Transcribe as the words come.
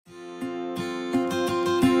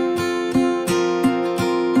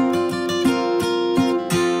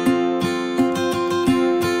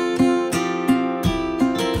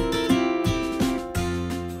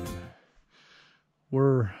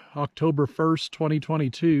October 1st,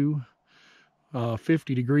 2022.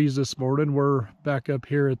 50 degrees this morning. We're back up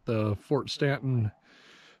here at the Fort Stanton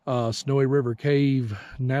Snowy River Cave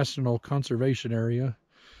National Conservation Area.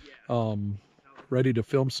 Ready to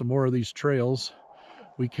film some more of these trails.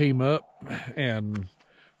 We came up and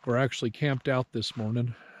we're actually camped out this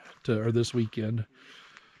morning, or this weekend.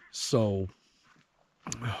 So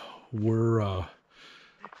we'll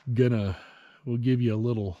give you a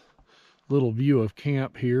little view of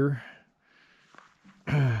camp here.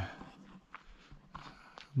 The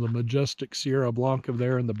majestic Sierra Blanca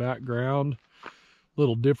there in the background.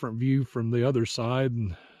 Little different view from the other side,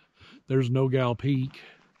 and there's No Gal Peak.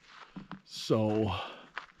 So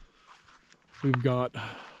we've got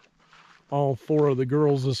all four of the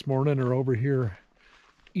girls this morning are over here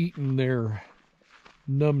eating their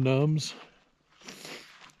num-nums.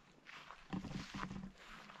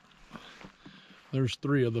 There's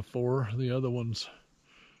three of the four. The other one's,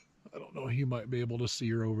 I don't know, you might be able to see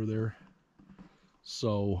her over there.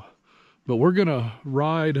 So, but we're gonna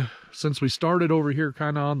ride, since we started over here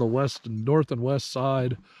kind of on the north and west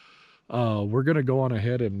side, we're gonna go on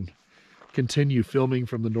ahead and continue filming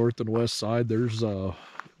from the north and west side. There's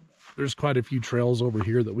quite a few trails over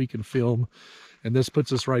here that we can film, and this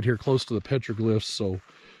puts us right here close to the petroglyphs. So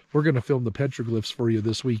we're gonna film the petroglyphs for you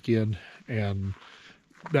this weekend, and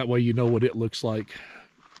that way you know what it looks like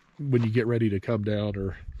when you get ready to come down,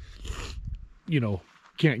 or you know,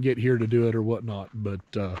 can't get here to do it or whatnot.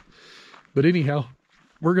 But anyhow,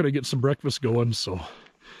 we're gonna get some breakfast going. So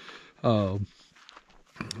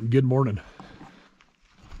good morning.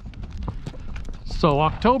 So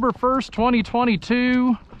October 1st,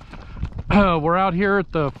 2022, we're out here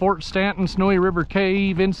at the Fort Stanton Snowy River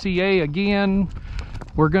Cave, NCA again.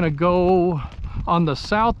 We're gonna go on the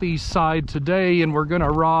southeast side today, and we're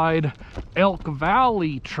gonna ride Elk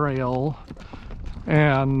Valley Trail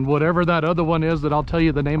and whatever that other one is that I'll tell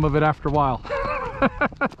you the name of it after a while.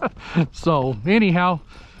 So anyhow,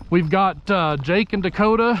 we've got Jake and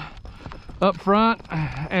Dakota up front,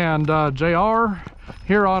 and JR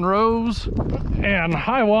here on Rose, and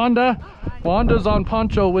hi Wanda. Wanda's on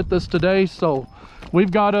poncho with us today. So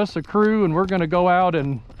we've got us a crew, and we're gonna go out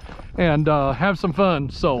and have some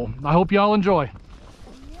fun. So I hope y'all enjoy.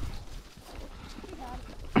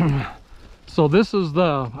 So this is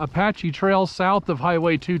the Apache Trail south of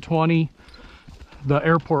Highway 220, the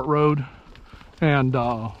airport road, and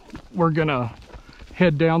we're gonna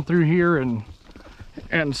head down through here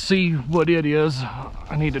and see what it is.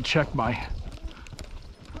 I need to check my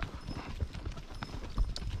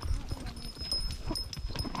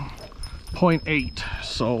 .8.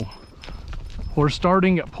 So we're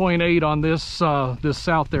starting at .8 on this this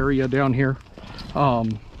south area down here.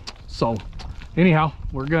 So anyhow,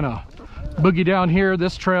 we're gonna boogie down here.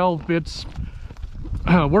 This trail, it's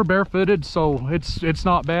we're barefooted, so it's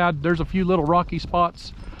not bad. There's a few little rocky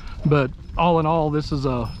spots, but all in all, this is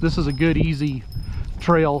a good, easy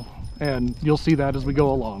trail, and you'll see that as we go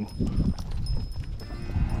along.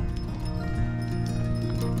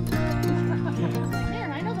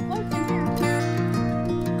 I know the float's in here.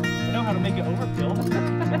 I know how to make it overfill.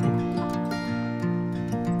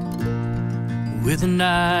 With the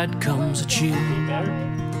night comes a chill.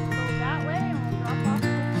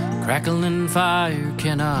 Crackling fire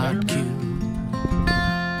cannot kill.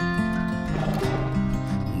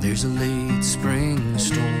 There's a late spring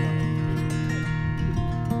storm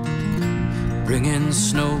bringing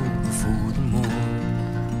snow before the morn,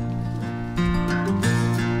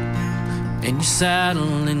 and you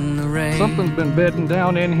saddle in the rain. Something's been bedding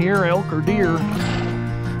down in here, elk or deer.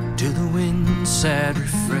 To the wind's sad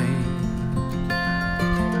refrain.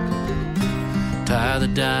 Tie the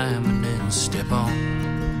diamond and step on.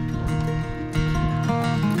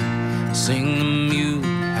 Sing the mule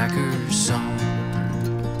packer's song.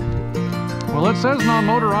 Well, it says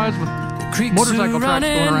non-motorized with motorcycle tracks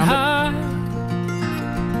going around high,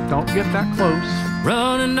 it. Don't get that close.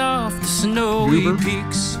 Running off the snowy Goober.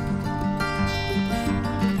 peaks,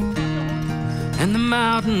 and the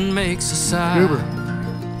mountain makes a sigh. Goober.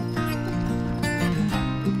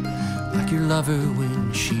 Like your lover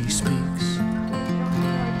when she speaks.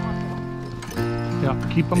 Yeah,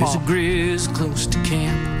 keep them There's off. a grizz close to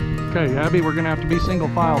camp. Okay, Abby, we're gonna have to be single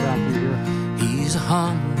file down through here. He's a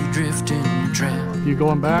hungry drifting tramp. You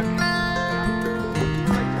going back?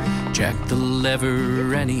 Jack the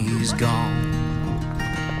lever and he's gone.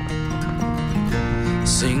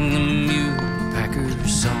 Sing the mule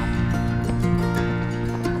packer's song.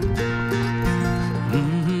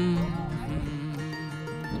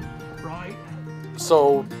 Right.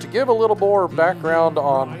 So to give a little more background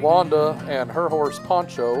on Wanda and her horse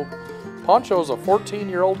Poncho, Poncho's a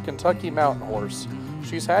 14-year-old Kentucky mountain horse.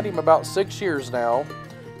 She's had him about 6 years now.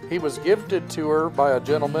 He was gifted to her by a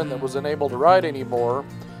gentleman that was unable to ride anymore,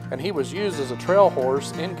 and he was used as a trail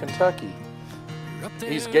horse in Kentucky.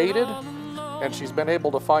 He's gaited, and she's been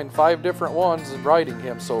able to find 5 different ones in riding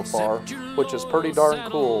him so far, which is pretty darn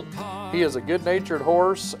cool. He is a good-natured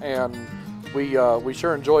horse, and we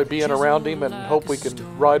sure enjoy being around him and hope we can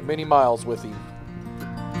ride many miles with him.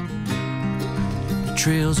 The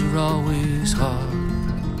trails are always hard.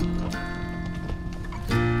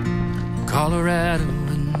 Colorado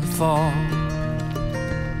in the fall.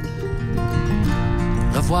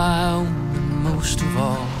 Love Wyoming most of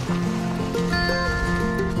all.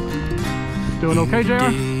 Doing okay, JR?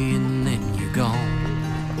 And then you're gone.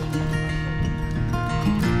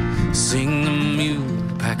 Sing the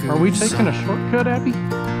mule packer. Are we taking a shortcut, Abby?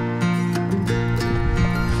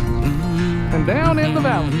 And down in the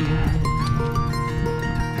valley.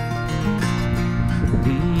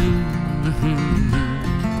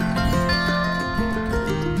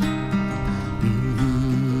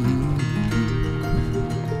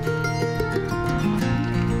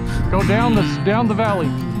 Go down the valley.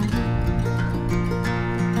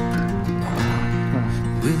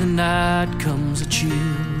 With the night comes a chill,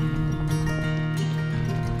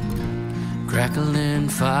 crackling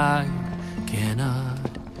fire cannot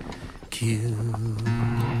kill.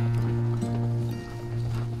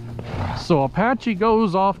 So Apache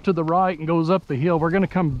goes off to the right and goes up the hill. We're going to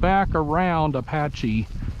come back around Apache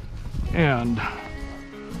and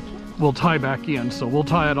we'll tie back in. So we'll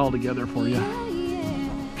tie it all together for you.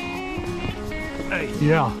 Hey,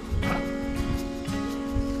 yeah.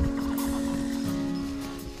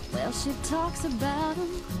 Well, she talks about him,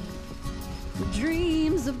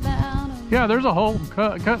 dreams about him. Yeah, there's a hole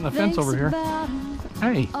cut in the fence over here.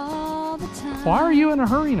 Hey, All the time. why are you in a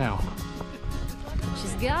hurry now?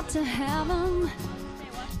 She's got to have him,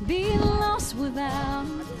 be lost without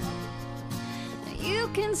him. You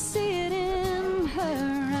can see it in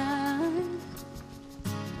her eyes.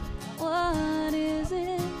 What is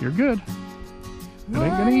it? You're good. It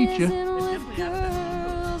ain't gonna eat you. What is it with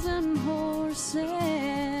girls and horses?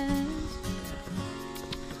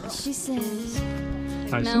 She says,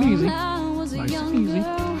 Nice now and easy. when I was a Nice young and easy.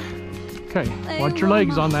 girl, Okay, they watch your were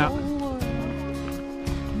legs my on that. whole world.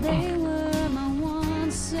 They were my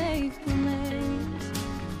one safe place.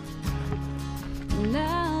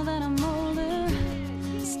 Now that I'm older,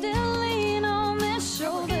 still lean on their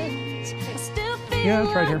shoulders. I still feel Yeah,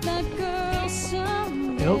 it's right here. like that girl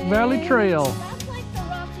someday. Elk Valley Trail.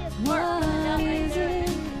 What is it?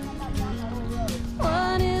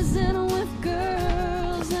 What is it with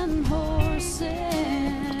girls and horses?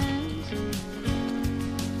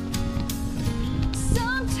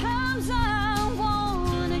 Sometimes I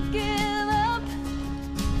wanna give up,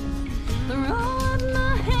 throw up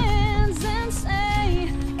my hands and say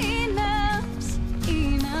enough's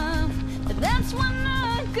enough. But that's when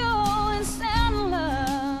I go and saddle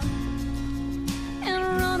up and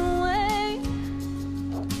run away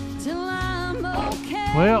till I'm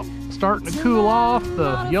okay. Well, starting to cool off.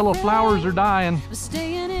 The yellow flowers are dying. But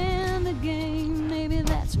staying in the game, maybe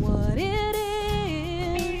that's what it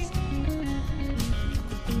is.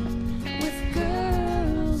 With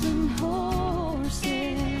girls and horses.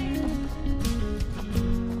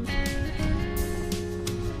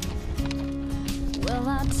 Well,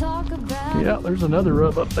 I talk about Yeah, there's another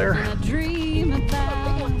rub up there. and I dream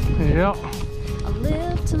about. Yeah. I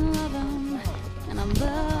live to love them, and I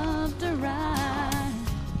love to ride.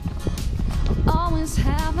 I'll always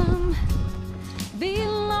have them, be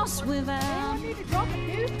lost without.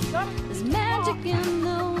 There's magic in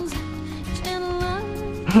those gentle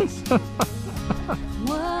lines.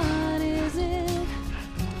 What is it?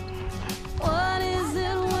 What is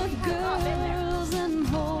it with girls and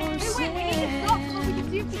horses?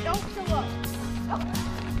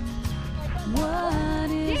 What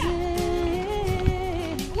is it?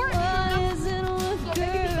 What is it with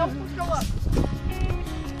girls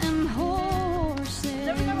and horses?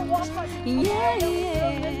 Yeah,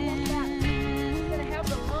 yeah.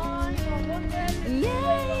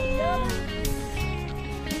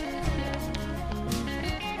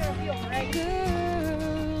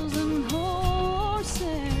 Girls and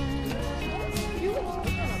horses.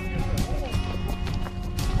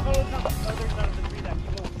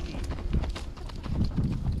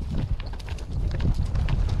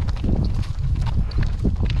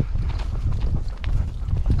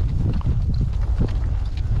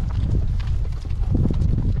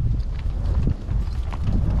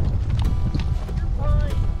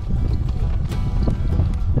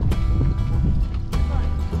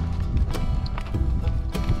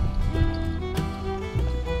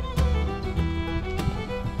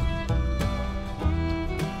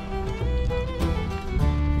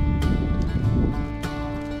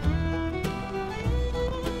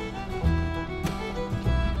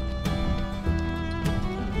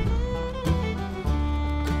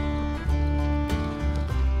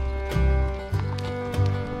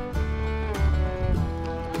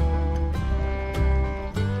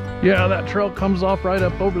 Yeah, that trail comes off right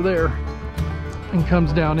up over there and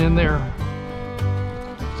comes down in there.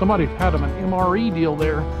 Somebody had them an MRE deal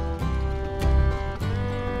there.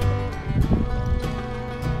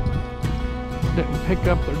 Didn't pick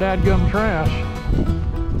up their dadgum trash.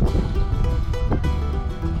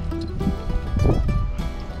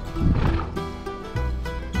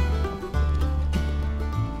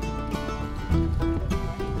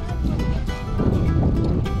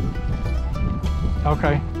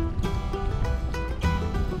 Okay.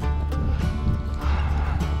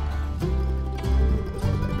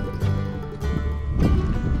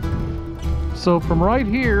 So from right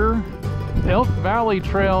here, Elk Valley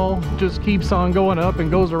Trail just keeps on going up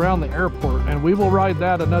and goes around the airport, and we will ride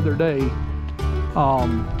that another day.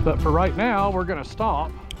 But for right now, we're gonna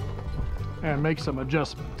stop and make some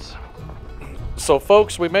adjustments. So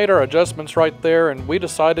folks, we made our adjustments right there, and we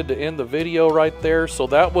decided to end the video right there. So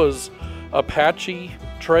that was Apache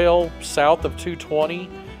Trail south of 220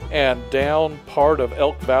 and down part of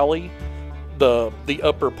Elk Valley, the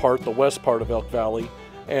upper part, the west part of Elk Valley.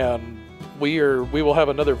 And we will have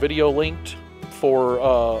another video linked for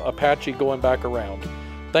Apache going back around.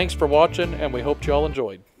 Thanks for watching, and we hope you all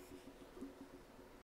enjoyed.